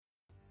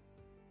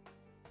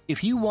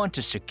If you want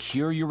to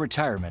secure your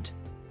retirement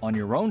on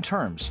your own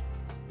terms,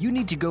 you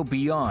need to go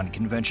beyond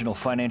conventional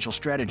financial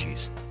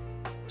strategies.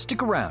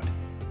 Stick around.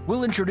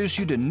 We'll introduce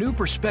you to new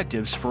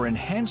perspectives for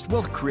enhanced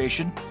wealth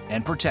creation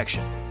and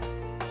protection.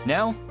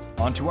 Now,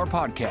 on to our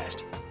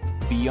podcast,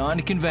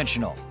 Beyond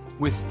Conventional,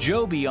 with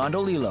Joe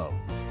Biondolillo.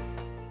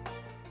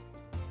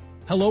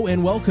 Hello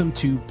and welcome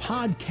to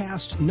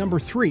podcast number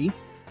 3.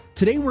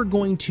 Today we're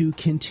going to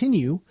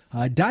continue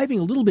diving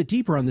a little bit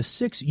deeper on the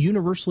 6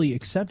 universally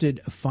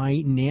accepted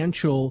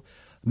financial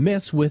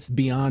myths with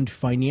Beyond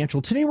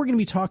Financial. Today we're going to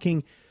be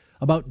talking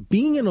about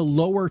being in a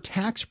lower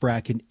tax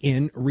bracket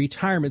in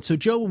retirement. So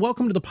Joe,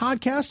 welcome to the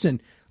podcast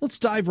and let's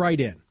dive right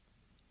in.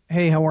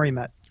 Hey, how are you,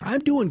 Matt? I'm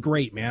doing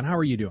great, man. How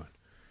are you doing?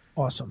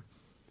 Awesome.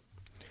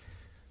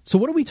 So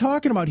what are we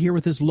talking about here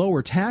with this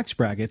lower tax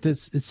bracket?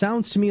 It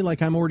sounds to me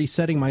like I'm already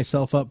setting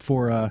myself up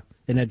for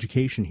an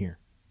education here.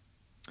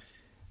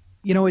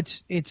 You know,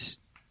 it's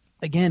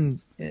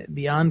again,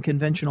 beyond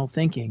conventional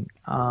thinking.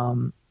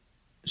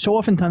 So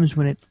oftentimes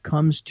when it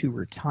comes to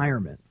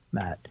retirement,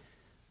 Matt,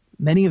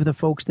 many of the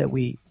folks that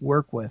we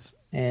work with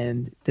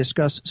and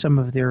discuss some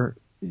of their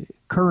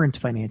current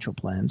financial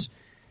plans,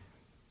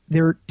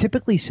 they're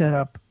typically set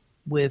up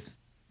with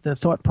the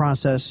thought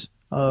process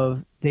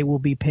of they will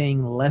be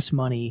paying less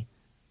money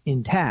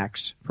in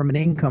tax from an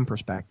income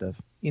perspective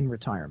in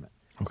retirement.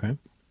 Okay.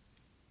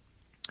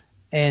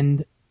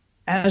 And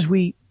as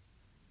we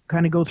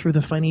kind of go through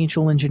the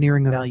financial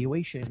engineering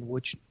evaluation,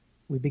 which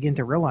we begin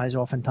to realize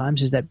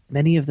oftentimes is that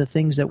many of the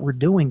things that we're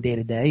doing day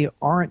to day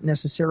aren't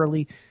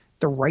necessarily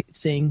the right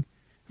thing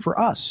for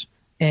us.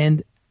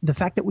 And the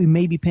fact that we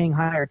may be paying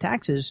higher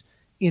taxes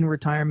in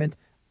retirement,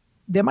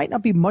 there might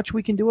not be much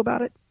we can do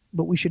about it,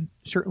 but we should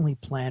certainly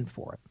plan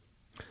for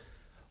it.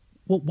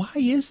 Well, why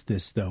is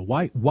this, though?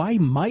 Why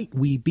might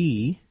we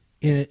be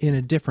in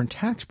a different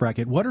tax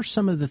bracket? What are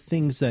some of the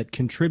things that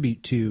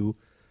contribute to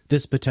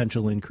this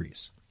potential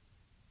increase?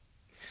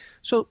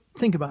 So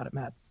think about it,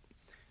 Matt.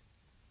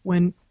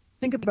 When you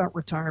think about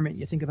retirement,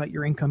 you think about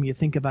your income, you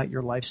think about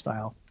your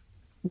lifestyle.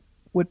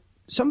 What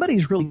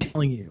somebody's really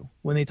telling you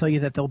when they tell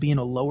you that they'll be in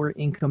a lower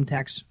income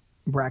tax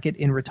bracket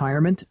in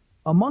retirement,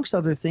 amongst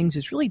other things,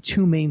 it's really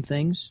 2 main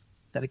things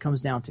that it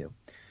comes down to.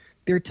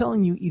 They're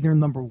telling you either,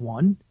 number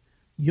one,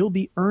 you'll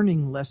be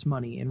earning less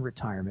money in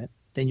retirement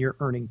than you're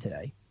earning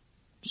today.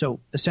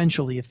 So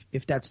essentially,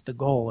 if that's the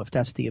goal, if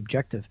that's the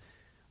objective,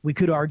 we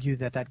could argue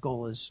that that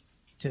goal is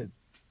to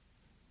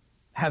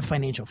have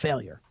financial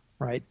failure,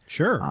 right?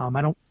 Sure.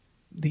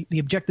 The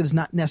objective is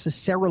not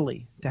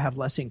necessarily to have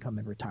less income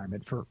in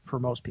retirement for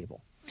most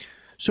people.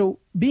 So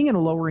being in a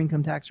lower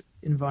income tax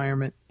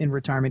environment in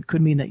retirement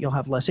could mean that you'll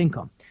have less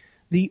income.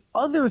 The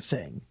other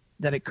thing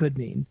that it could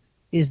mean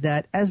is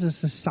that as a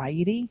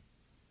society,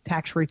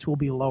 tax rates will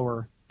be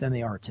lower than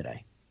they are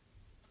today.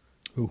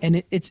 Ooh.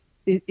 And it's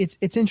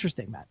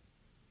interesting, Matt,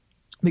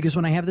 because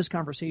when I have this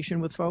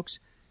conversation with folks,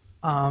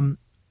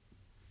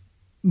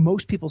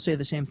 most people say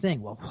the same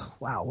thing. Well,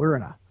 wow,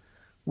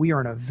 we are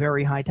in a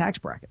very high tax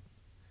bracket.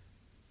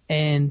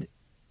 And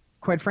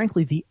quite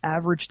frankly, the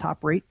average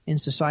top rate in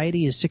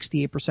society is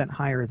 68%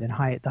 higher than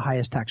the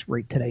highest tax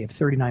rate today of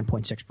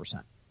 39.6%.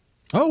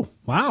 Oh,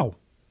 wow.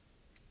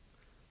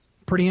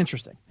 Pretty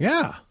interesting.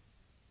 Yeah.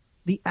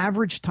 The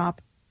average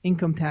top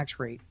income tax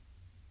rate,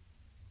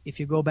 if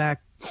you go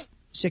back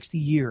 60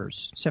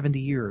 years,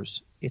 70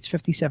 years, it's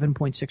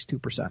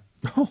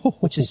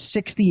 57.62%, which is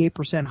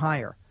 68%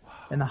 higher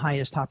than the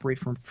highest top rate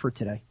for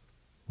today.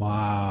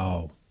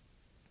 Wow.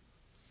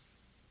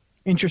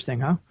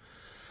 Interesting, huh?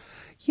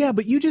 Yeah,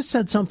 but you just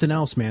said something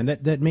else, man,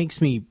 that makes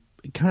me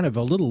kind of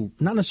a little,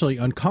 not necessarily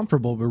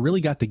uncomfortable, but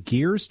really got the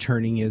gears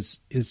turning is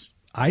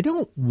I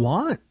don't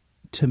want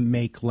to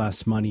make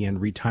less money in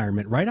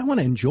retirement, right? I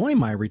want to enjoy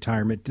my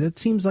retirement. That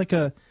seems like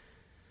a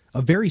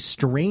very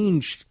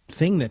strange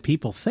thing that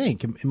people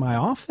think. Am I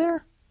off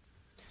there?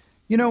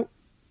 You know,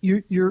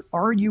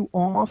 are you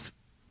off?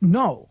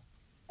 No.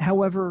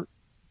 However,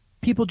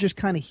 people just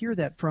kind of hear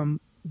that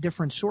from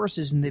different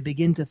sources and they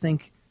begin to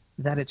think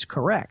that it's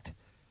correct.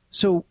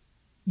 So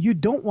you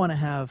don't want to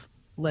have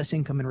less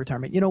income in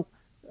retirement. You know,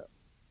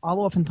 I'll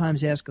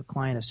oftentimes ask a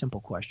client a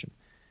simple question.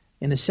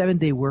 In a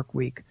 7-day work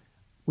week,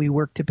 we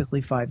work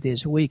typically 5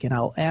 days a week, and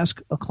I'll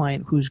ask a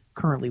client who's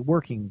currently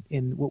working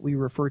in what we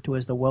refer to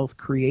as the wealth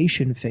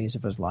creation phase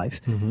of his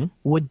life,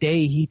 what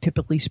day he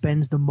typically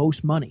spends the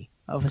most money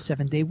of a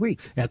 7-day week.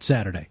 At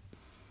Saturday.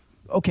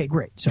 Okay,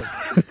 great. So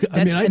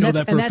I know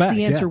that for a fact. That's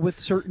the answer with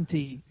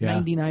certainty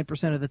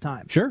 99% of the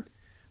time. Sure.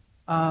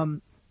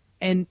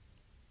 And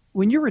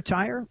when you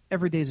retire,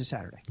 every day is a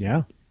Saturday.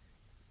 Yeah.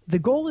 The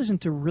goal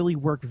isn't to really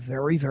work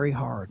very, very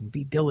hard and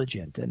be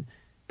diligent and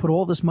put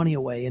all this money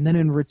away, and then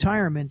in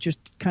retirement just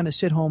kind of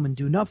sit home and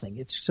do nothing.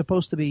 It's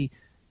supposed to be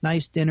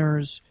nice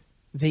dinners,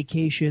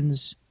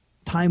 vacations,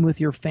 time with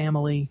your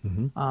family,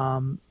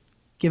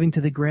 giving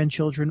to the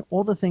grandchildren,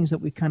 all the things that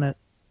we kind of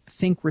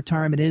think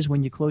retirement is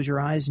when you close your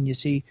eyes and you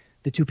see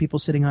the 2 people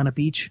sitting on a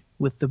beach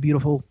with the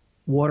beautiful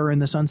water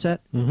and the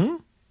sunset.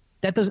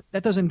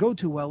 That doesn't go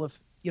too well if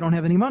you don't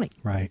have any money.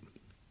 Right.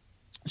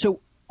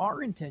 So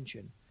our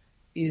intention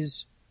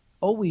is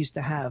always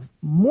to have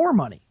more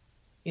money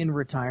in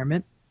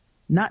retirement,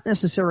 not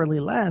necessarily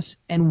less.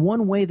 And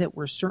one way that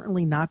we're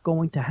certainly not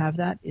going to have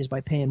that is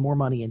by paying more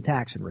money in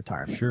tax in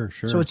retirement. Sure.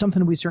 So it's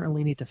something we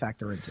certainly need to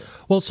factor into.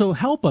 Well, so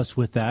help us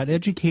with that.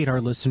 Educate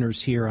our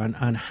listeners here on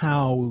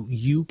how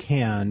you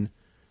can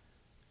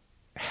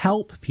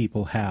help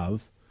people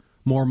have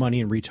more money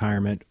in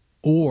retirement,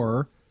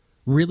 or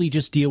really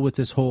just deal with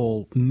this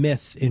whole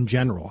myth in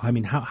general. I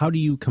mean, how do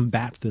you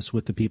combat this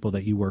with the people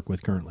that you work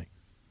with currently?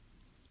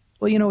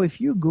 Well,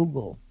 if you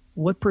Google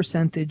what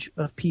percentage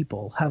of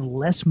people have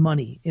less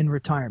money in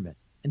retirement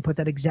and put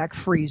that exact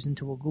phrase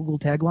into a Google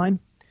tagline,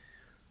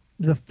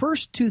 the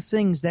first two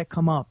things that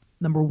come up,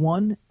 number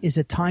one is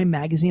a Time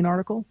magazine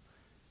article,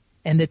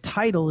 and the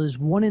title is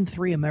 1 in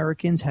 3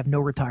 Americans have no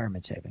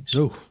retirement savings.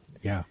 Oh,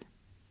 yeah.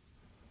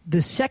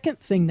 The second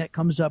thing that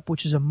comes up,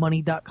 which is a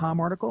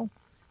Money.com article,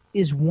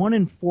 is 1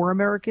 in 4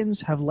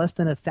 Americans have less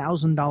than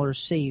 $1,000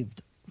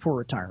 saved for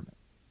retirement.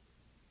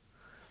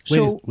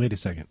 Wait a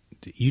second.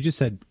 You just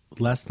said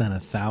less than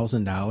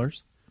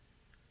 $1,000?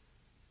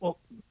 Well,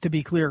 to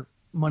be clear,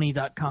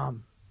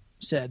 Money.com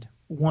said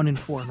 1 in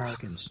 4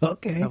 Americans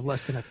have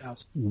less than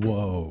 1,000.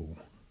 Whoa.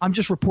 I'm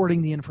just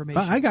reporting the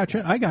information. I got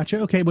you.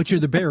 Okay, but you're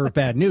the bearer of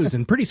bad news,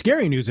 and pretty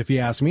scary news if you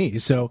ask me.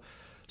 So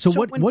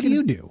what do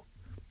you do?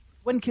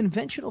 When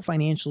conventional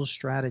financial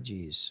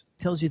strategies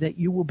tells you that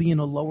you will be in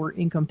a lower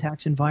income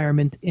tax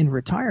environment in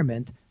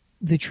retirement,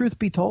 the truth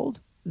be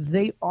told,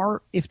 they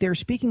are, if they're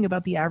speaking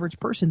about the average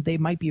person, they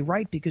might be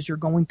right because you're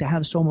going to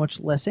have so much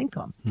less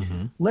income.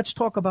 Mm-hmm. Let's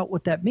talk about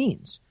what that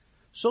means.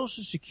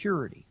 Social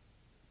Security,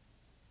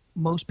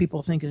 most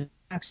people think is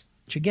tax,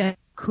 which again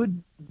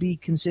could be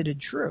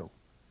considered true,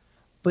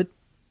 but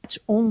it's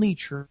only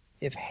true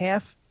if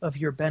half of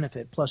your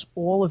benefit plus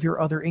all of your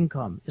other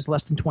income is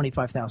less than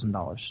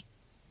 $25,000.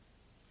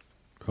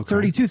 Okay.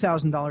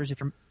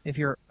 $32,000 if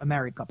you're a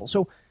married couple.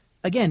 So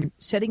again,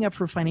 setting up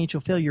for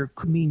financial failure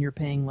could mean you're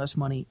paying less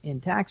money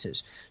in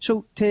taxes.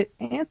 So to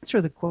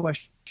answer the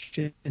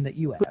question that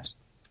you asked,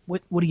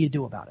 what do you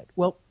do about it?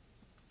 Well,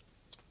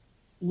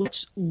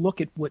 let's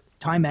look at what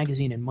Time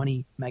Magazine and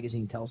Money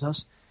Magazine tells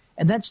us,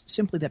 and that's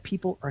simply that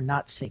people are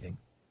not saving.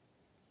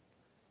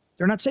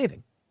 They're not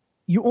saving.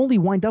 You only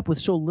wind up with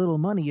so little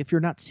money if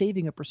you're not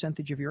saving a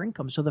percentage of your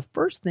income. So the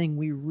first thing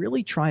we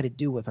really try to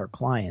do with our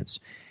clients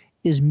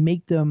is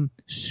make them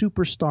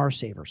superstar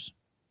savers,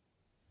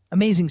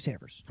 amazing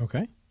savers.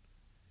 Okay.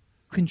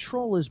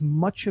 Control as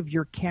much of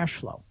your cash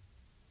flow.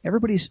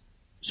 Everybody's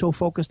so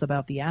focused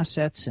about the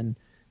assets and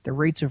the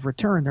rates of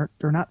return,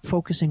 they're not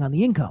focusing on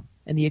the income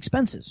and the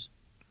expenses.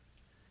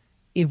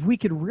 If we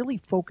could really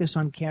focus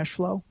on cash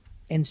flow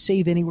and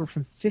save anywhere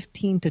from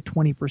 15 to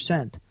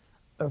 20%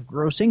 of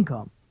gross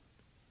income,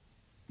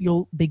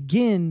 you'll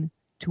begin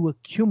to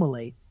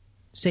accumulate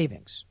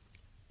savings,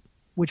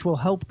 which will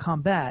help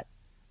combat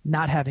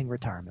not having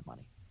retirement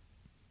money.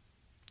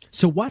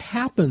 So what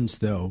happens,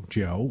 though,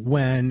 Joe,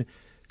 when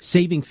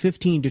saving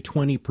 15 to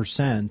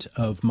 20%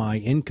 of my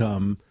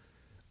income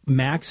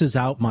maxes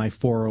out my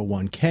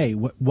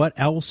 401k? What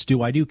else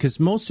do I do? Because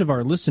most of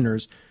our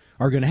listeners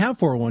are going to have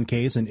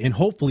 401ks, and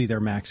hopefully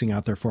they're maxing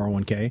out their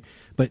 401k,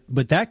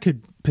 but that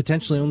could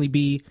potentially only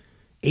be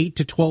 8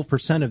 to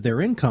 12% of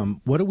their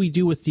income. What do we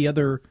do with the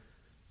other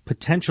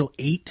potential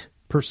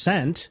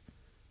 8%?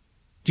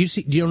 Do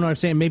you know what I'm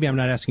saying? Maybe I'm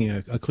not asking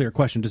a clear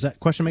question. Does that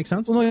question make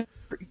sense? Well,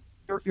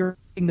 no, you're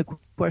making the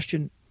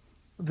question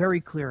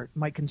very clear.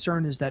 My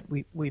concern is that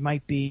we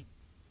might be,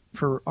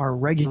 for our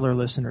regular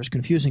listeners,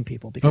 confusing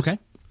people because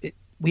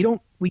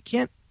we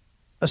can't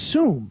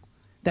assume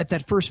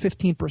that first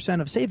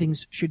 15% of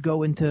savings should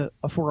go into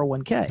a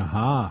 401k.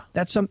 Aha.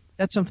 That's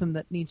something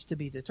that needs to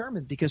be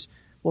determined because,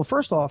 well,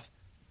 first off,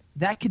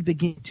 that could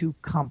begin to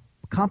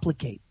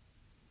complicate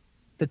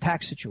the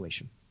tax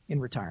situation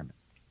in retirement.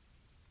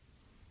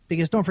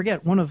 Because don't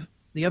forget, one of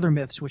the other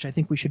myths, which I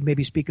think we should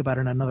maybe speak about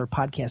in another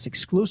podcast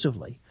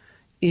exclusively,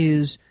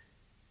 is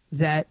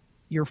that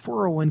your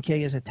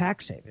 401k is a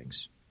tax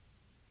savings.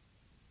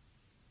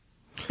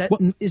 That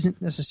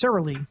isn't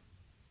necessarily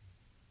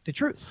the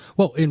truth.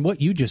 Well, in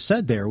what you just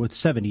said there, with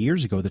 70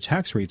 years ago, the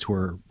tax rates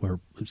were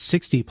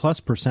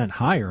 60+%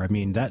 higher. I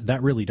mean,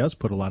 that really does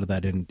put a lot of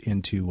that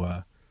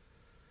into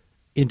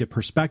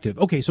perspective.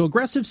 Okay, so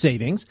aggressive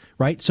savings,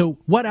 right? So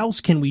what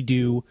else can we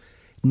do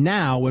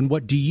now, and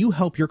what do you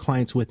help your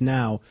clients with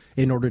now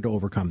in order to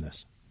overcome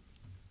this?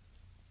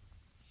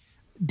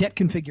 Debt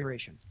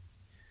configuration.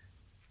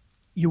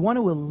 You want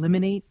to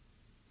eliminate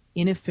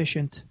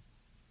inefficient,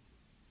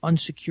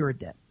 unsecured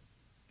debt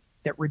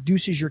that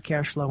reduces your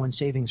cash flow and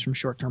savings from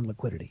short-term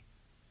liquidity.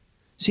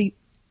 See,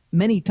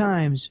 many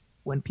times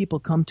when people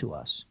come to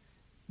us,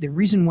 the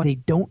reason why they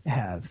don't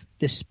have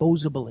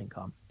disposable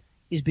income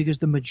is because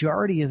the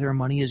majority of their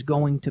money is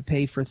going to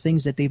pay for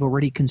things that they've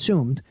already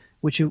consumed,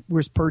 which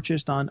was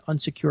purchased on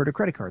unsecured or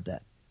credit card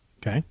debt.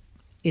 Okay.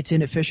 It's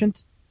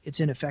inefficient, it's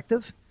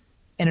ineffective,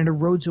 and it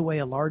erodes away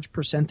a large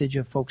percentage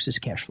of folks'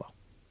 cash flow.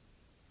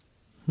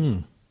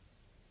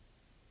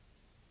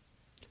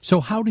 So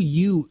how do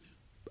you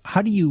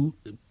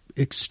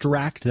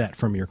extract that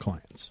from your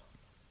clients?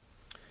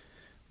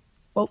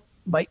 Well,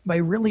 by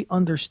really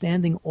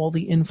understanding all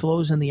the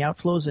inflows and the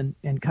outflows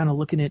and kind of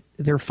looking at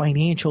their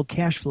financial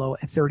cash flow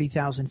at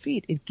 30,000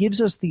 feet, it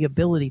gives us the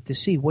ability to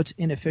see what's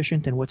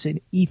inefficient and what's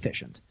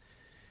efficient.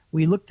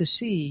 We look to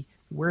see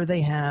where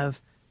they have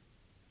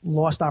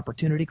lost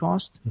opportunity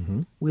cost.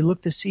 Mm-hmm. We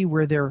look to see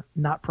where they're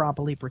not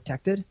properly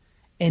protected.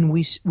 And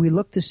we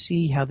look to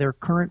see how their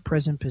current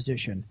present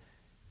position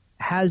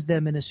has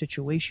them in a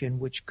situation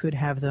which could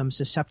have them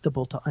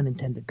susceptible to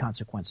unintended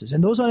consequences.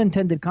 And those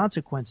unintended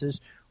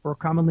consequences, or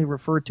commonly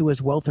referred to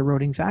as wealth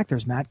eroding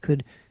factors, Matt,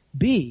 could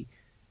be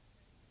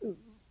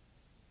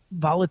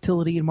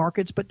volatility in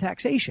markets, but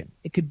taxation.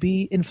 It could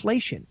be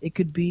inflation. It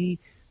could be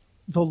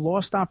the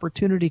lost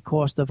opportunity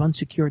cost of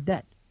unsecured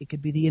debt. It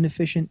could be the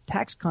inefficient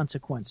tax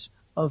consequence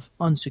of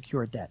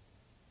unsecured debt.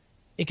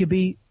 It could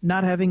be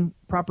not having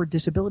proper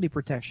disability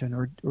protection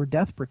or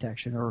death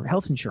protection or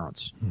health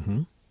insurance.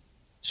 Mm-hmm.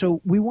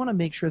 So we want to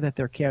make sure that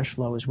their cash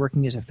flow is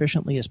working as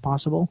efficiently as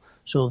possible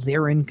so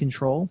they're in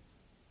control,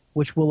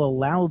 which will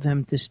allow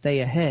them to stay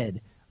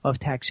ahead of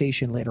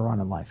taxation later on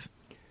in life.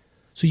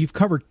 So you've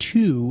covered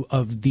two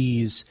of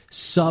these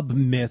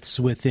sub-myths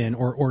within,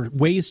 or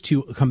ways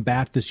to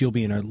combat this. You'll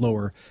be in a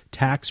lower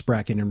tax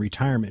bracket in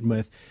retirement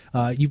with.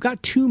 You've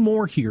got two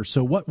more here.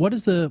 So what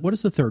is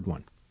the third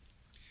one?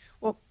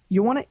 Well,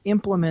 you want to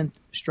implement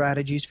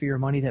strategies for your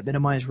money that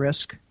minimize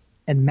risk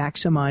and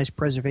maximize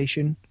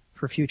preservation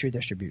for future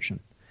distribution.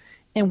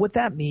 And what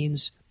that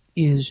means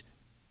is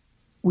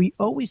we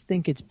always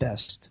think it's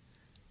best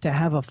to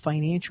have a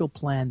financial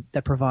plan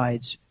that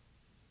provides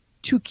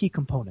two key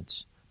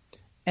components.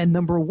 And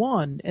number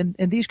one, and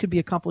these could be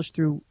accomplished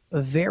through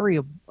a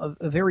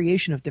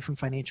variation of different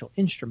financial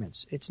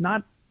instruments. It's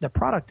not, the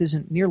product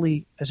isn't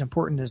nearly as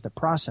important as the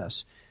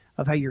process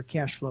of how your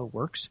cash flow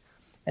works.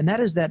 And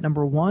that is that,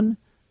 number one,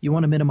 you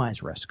want to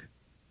minimize risk.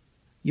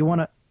 You want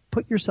to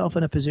put yourself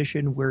in a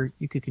position where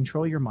you could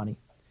control your money.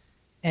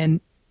 And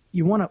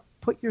you want to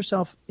put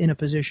yourself in a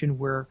position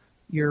where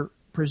your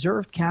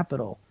preserved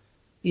capital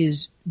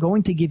is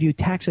going to give you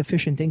tax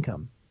efficient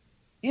income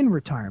in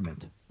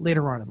retirement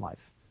later on in life.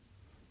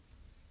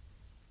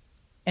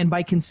 And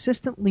by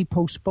consistently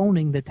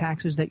postponing the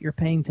taxes that you're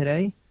paying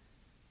today,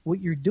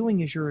 what you're doing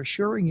is you're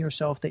assuring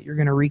yourself that you're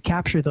going to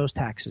recapture those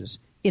taxes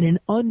in an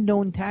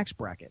unknown tax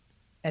bracket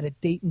at a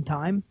date and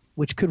time,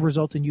 which could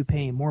result in you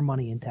paying more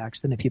money in tax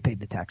than if you paid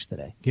the tax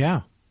today.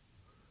 Yeah.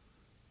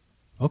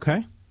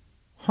 Okay.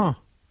 Huh.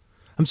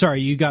 I'm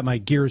sorry, you got my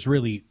gears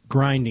really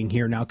grinding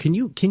here now. Can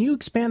you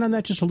expand on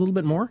that just a little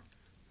bit more?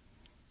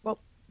 Well,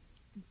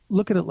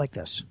 look at it like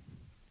this.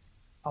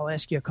 I'll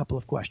ask you a couple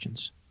of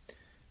questions.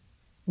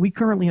 We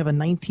currently have a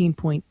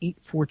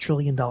 $19.84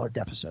 trillion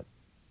deficit.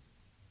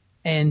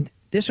 And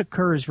this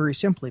occurs very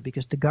simply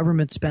because the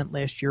government spent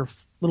last year a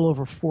little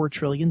over $4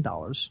 trillion,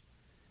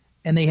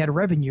 and they had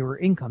revenue or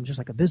income, just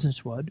like a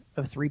business would,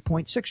 of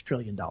 $3.6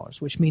 trillion,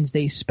 which means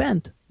they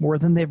spent more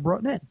than they've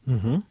brought in.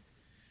 Mm-hmm.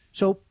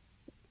 So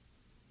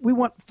we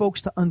want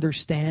folks to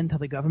understand how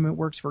the government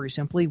works very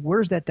simply.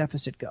 Where's that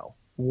deficit go?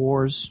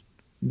 Wars,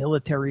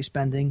 military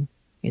spending.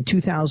 In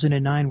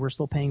 2009, we're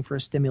still paying for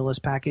a stimulus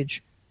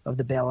package of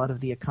the bailout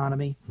of the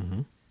economy.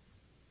 Mm-hmm.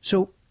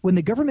 So when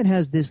the government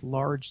has this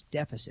large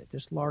deficit,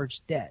 this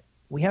large debt,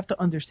 we have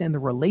to understand the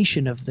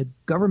relation of the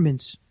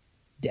government's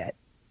debt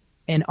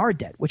and our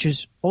debt, which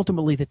is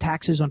ultimately the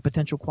taxes on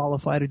potential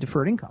qualified or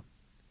deferred income.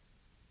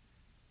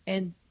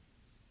 And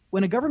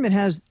when a government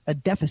has a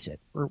deficit,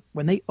 or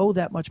when they owe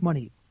that much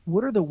money,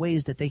 what are the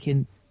ways that they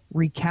can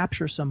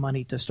recapture some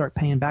money to start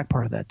paying back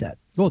part of that debt?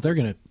 Well, they're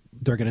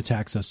gonna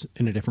tax us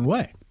in a different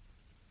way.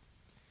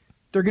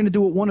 They're going to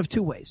do it one of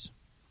two ways.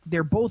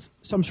 They're both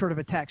some sort of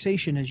a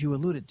taxation, as you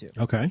alluded to.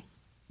 Okay.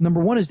 Number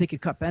one is they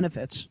could cut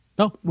benefits,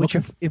 which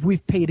okay. if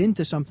we've paid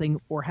into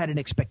something or had an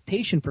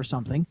expectation for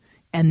something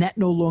and that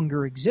no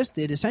longer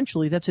existed,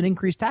 essentially that's an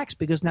increased tax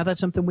because now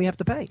that's something we have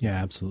to pay. Yeah,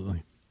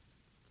 absolutely.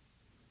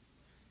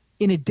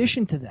 In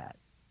addition to that,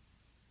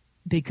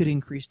 they could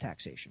increase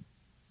taxation.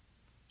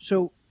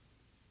 So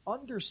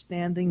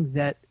understanding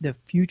that the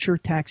future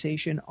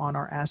taxation on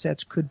our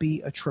assets could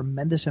be a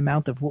tremendous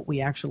amount of what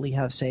we actually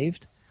have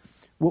saved,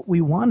 what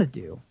we want to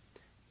do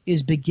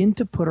is begin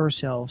to put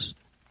ourselves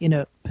in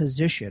a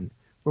position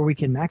where we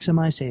can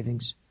maximize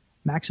savings,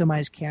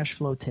 maximize cash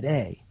flow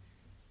today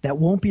that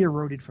won't be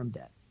eroded from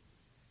debt,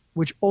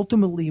 which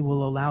ultimately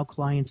will allow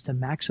clients to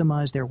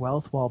maximize their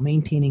wealth while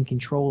maintaining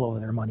control over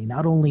their money,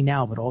 not only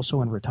now, but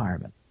also in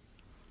retirement.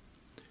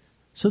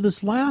 So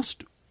this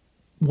last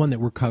one that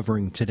we're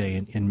covering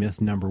today in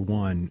myth number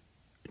one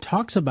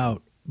talks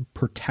about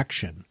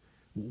protection.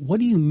 What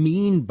do you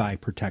mean by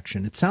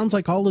protection? It sounds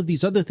like all of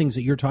these other things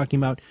that you're talking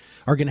about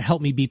are going to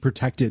help me be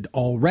protected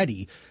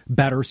already.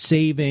 Better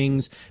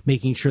savings,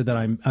 making sure that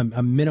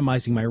I'm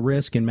minimizing my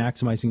risk and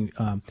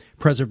maximizing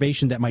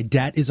preservation, that my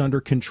debt is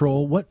under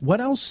control.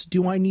 What else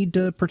do I need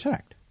to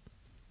protect?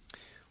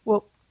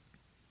 Well,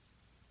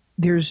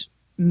 there's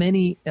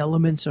many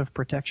elements of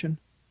protection.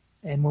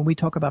 And when we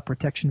talk about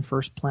protection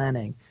first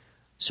planning,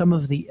 some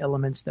of the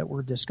elements that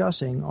we're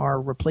discussing are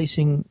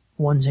replacing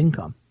one's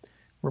income,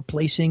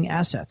 replacing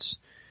assets.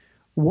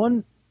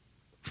 One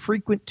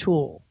frequent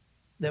tool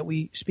that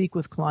we speak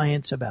with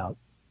clients about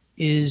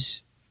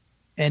is,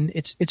 and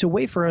it's a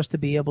way for us to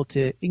be able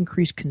to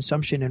increase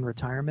consumption in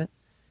retirement,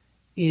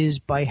 is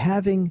by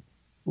having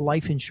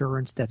life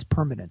insurance that's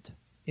permanent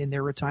in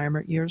their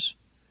retirement years,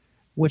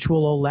 which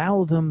will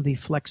allow them the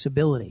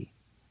flexibility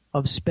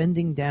of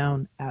spending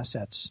down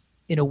assets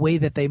in a way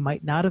that they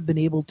might not have been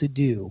able to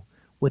do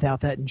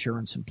without that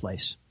insurance in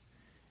place.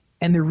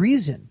 And the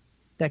reason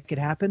that could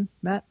happen,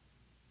 Matt,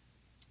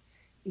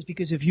 is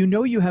because if you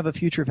know you have a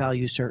future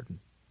value certain,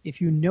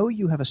 if you know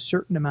you have a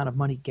certain amount of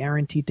money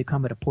guaranteed to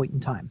come at a point in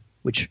time,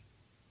 which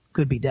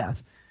could be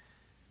death,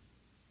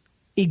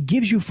 it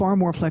gives you far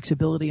more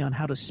flexibility on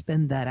how to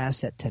spend that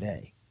asset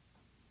today.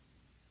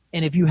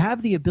 And if you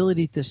have the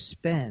ability to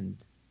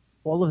spend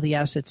all of the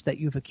assets that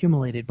you've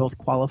accumulated, both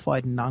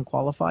qualified and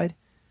non-qualified,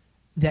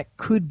 that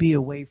could be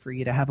a way for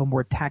you to have a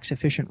more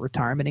tax-efficient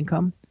retirement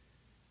income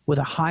with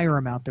a higher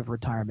amount of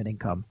retirement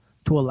income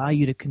to allow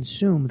you to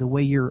consume the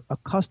way you're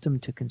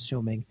accustomed to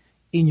consuming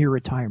in your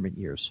retirement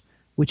years,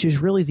 which is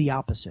really the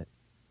opposite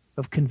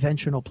of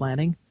conventional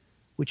planning,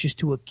 which is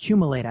to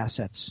accumulate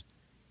assets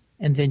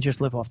and then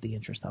just live off the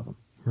interest of them.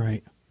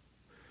 Right.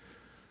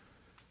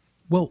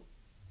 Well,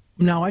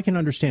 now I can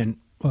understand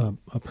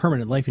a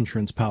permanent life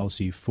insurance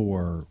policy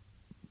for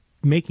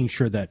making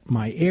sure that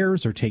my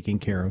heirs are taken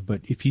care of.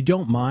 But if you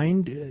don't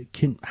mind,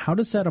 how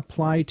does that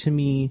apply to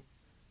me?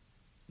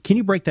 Can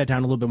you break that down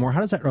a little bit more? How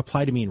does that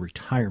apply to me in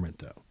retirement,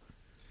 though?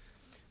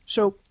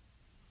 So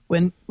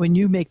when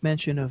you make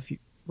mention of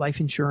life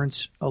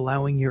insurance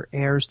allowing your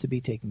heirs to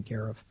be taken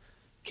care of,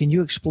 can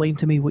you explain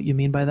to me what you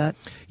mean by that?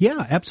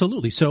 Yeah,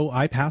 absolutely. So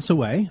I pass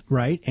away,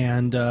 right?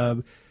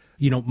 And,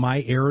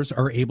 my heirs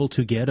are able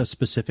to get a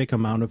specific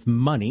amount of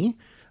money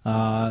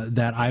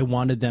that I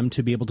wanted them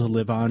to be able to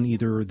live on,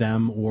 either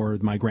them or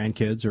my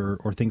grandkids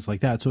or things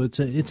like that. So it's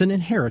an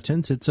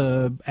inheritance. It's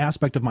a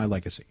aspect of my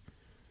legacy.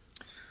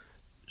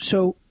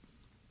 So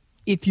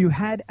if you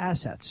had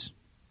assets,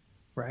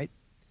 right,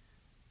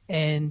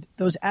 and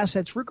those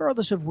assets,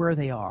 regardless of where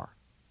they are,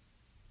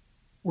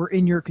 were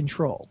in your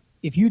control,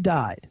 if you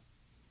died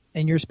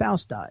and your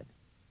spouse died,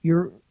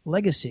 your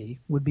legacy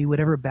would be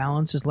whatever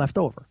balance is left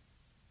over.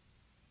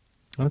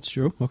 That's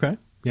true. Okay.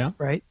 Yeah.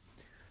 Right?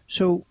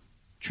 So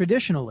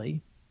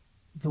traditionally,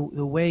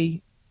 the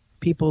way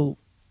people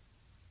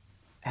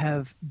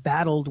have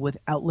battled with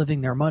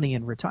outliving their money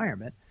in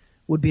retirement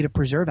would be to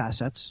preserve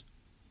assets,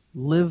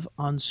 live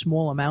on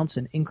small amounts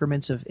and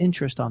increments of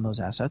interest on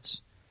those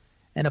assets,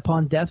 and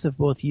upon death of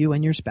both you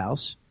and your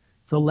spouse,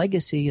 the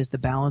legacy is the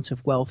balance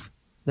of wealth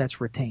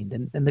that's retained.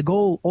 And the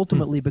goal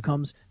ultimately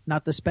becomes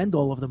not to spend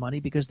all of the money,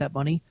 because that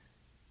money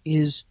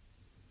is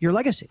your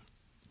legacy.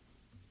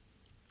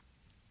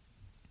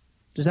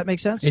 Does that make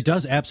sense? It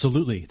does,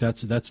 absolutely.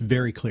 That's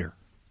very clear.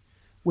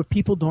 What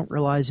people don't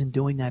realize in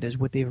doing that is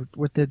what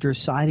they're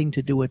deciding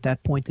to do at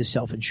that point is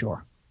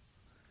self-insure.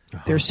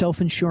 Uh-huh. They're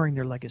self-insuring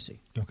their legacy.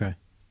 Okay.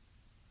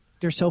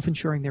 They're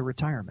self-insuring their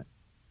retirement.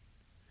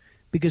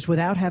 Because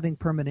without having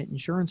permanent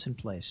insurance in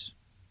place,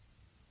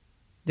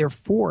 they're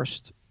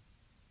forced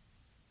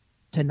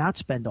to not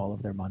spend all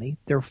of their money.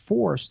 They're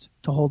forced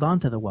to hold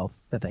on to the wealth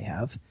that they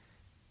have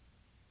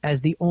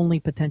as the only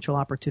potential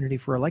opportunity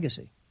for a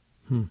legacy.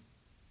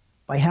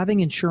 By having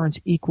insurance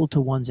equal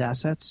to one's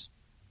assets,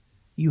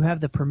 you have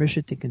the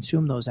permission to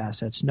consume those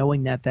assets,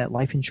 knowing that that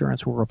life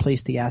insurance will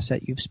replace the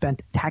asset you've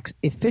spent tax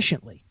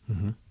efficiently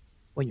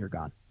when you're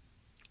gone.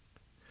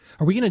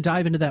 Are we going to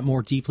dive into that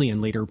more deeply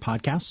in later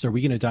podcasts? Are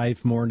we going to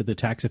dive more into the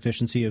tax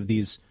efficiency of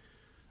these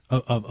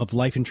of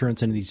life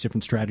insurance and these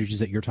different strategies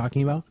that you're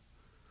talking about?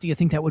 Do you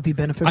think that would be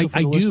beneficial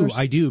for the listeners?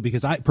 I do,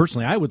 because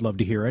I would love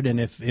to hear it. And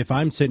if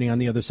I'm sitting on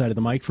the other side of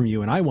the mic from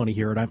you and I want to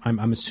hear it,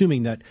 I'm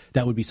assuming that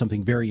would be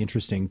something very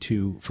interesting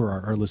for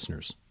our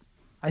listeners.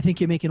 I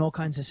think you're making all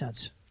kinds of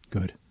sense.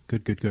 Good.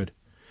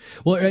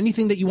 Well,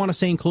 anything that you want to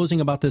say in closing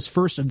about this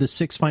first of the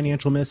 6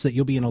 financial myths that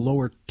you'll be in a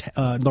lower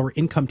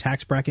income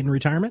tax bracket in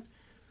retirement?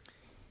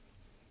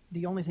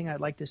 The only thing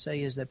I'd like to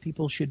say is that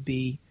people should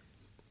be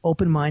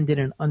open-minded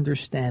and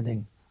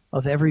understanding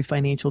of every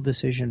financial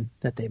decision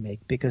that they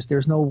make, because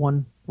there's no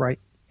one right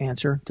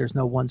answer. There's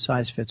no one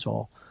size fits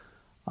all.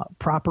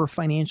 Proper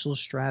financial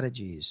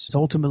strategies is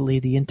ultimately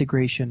the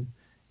integration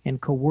and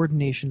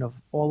coordination of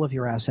all of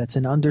your assets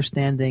and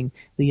understanding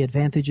the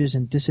advantages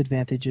and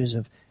disadvantages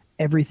of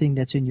everything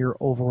that's in your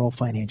overall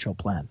financial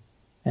plan.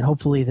 And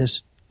hopefully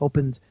this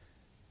opened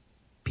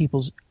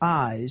people's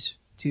eyes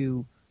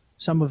to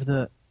some of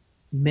the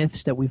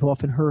myths that we've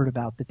often heard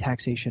about the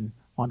taxation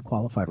on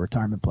qualified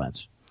retirement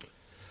plans.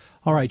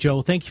 All right,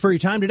 Joe, thank you for your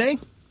time today.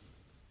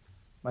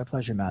 My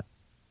pleasure, Matt.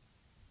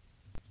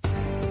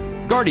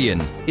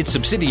 Guardian, its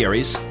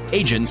subsidiaries,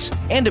 agents,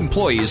 and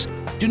employees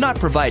do not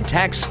provide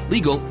tax,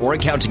 legal, or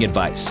accounting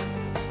advice.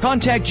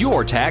 Contact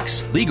your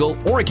tax, legal,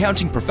 or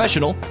accounting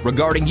professional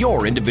regarding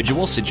your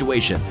individual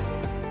situation.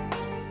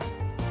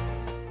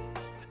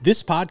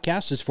 This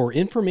podcast is for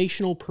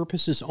informational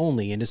purposes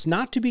only and is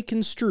not to be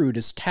construed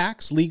as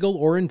tax, legal,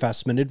 or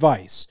investment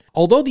advice.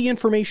 Although the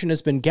information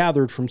has been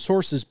gathered from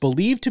sources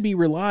believed to be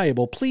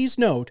reliable, please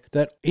note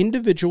that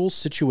individual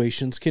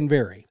situations can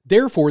vary.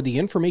 Therefore, the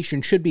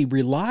information should be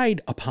relied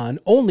upon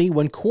only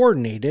when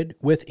coordinated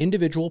with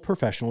individual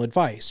professional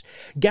advice.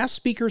 Guest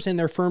speakers and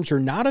their firms are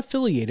not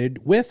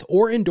affiliated with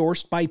or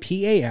endorsed by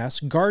PAS,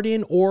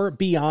 Guardian, or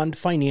Beyond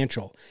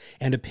Financial,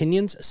 and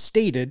opinions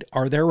stated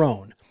are their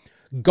own.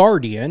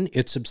 Guardian,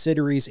 its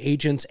subsidiaries,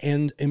 agents,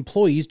 and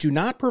employees do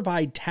not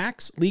provide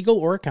tax, legal,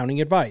 or accounting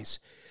advice.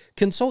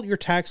 Consult your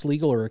tax,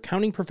 legal, or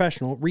accounting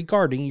professional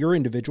regarding your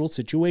individual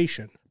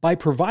situation. By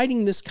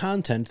providing this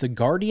content, the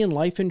Guardian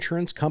Life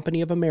Insurance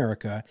Company of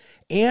America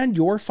and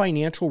your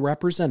financial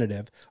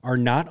representative are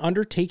not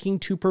undertaking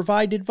to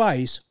provide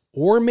advice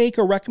or make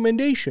a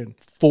recommendation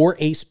for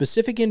a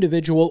specific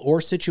individual or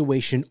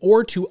situation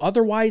or to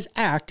otherwise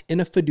act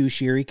in a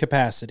fiduciary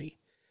capacity.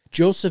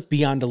 Joseph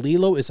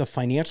Biondolillo is a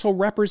financial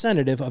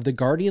representative of the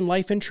Guardian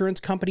Life Insurance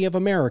Company of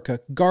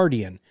America,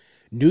 Guardian,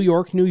 New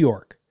York, New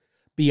York.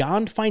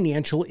 Beyond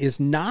Financial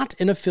is not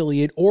an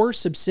affiliate or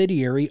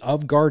subsidiary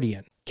of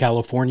Guardian.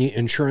 California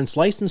Insurance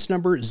License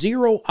Number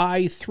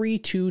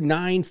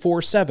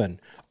 0I32947.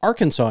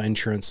 Arkansas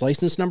Insurance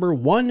License Number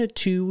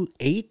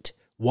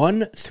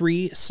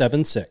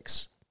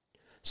 1281376.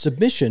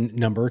 Submission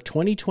number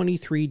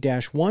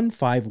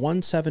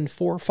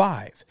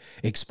 2023-151745.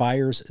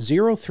 Expires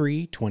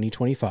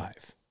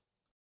 03-2025.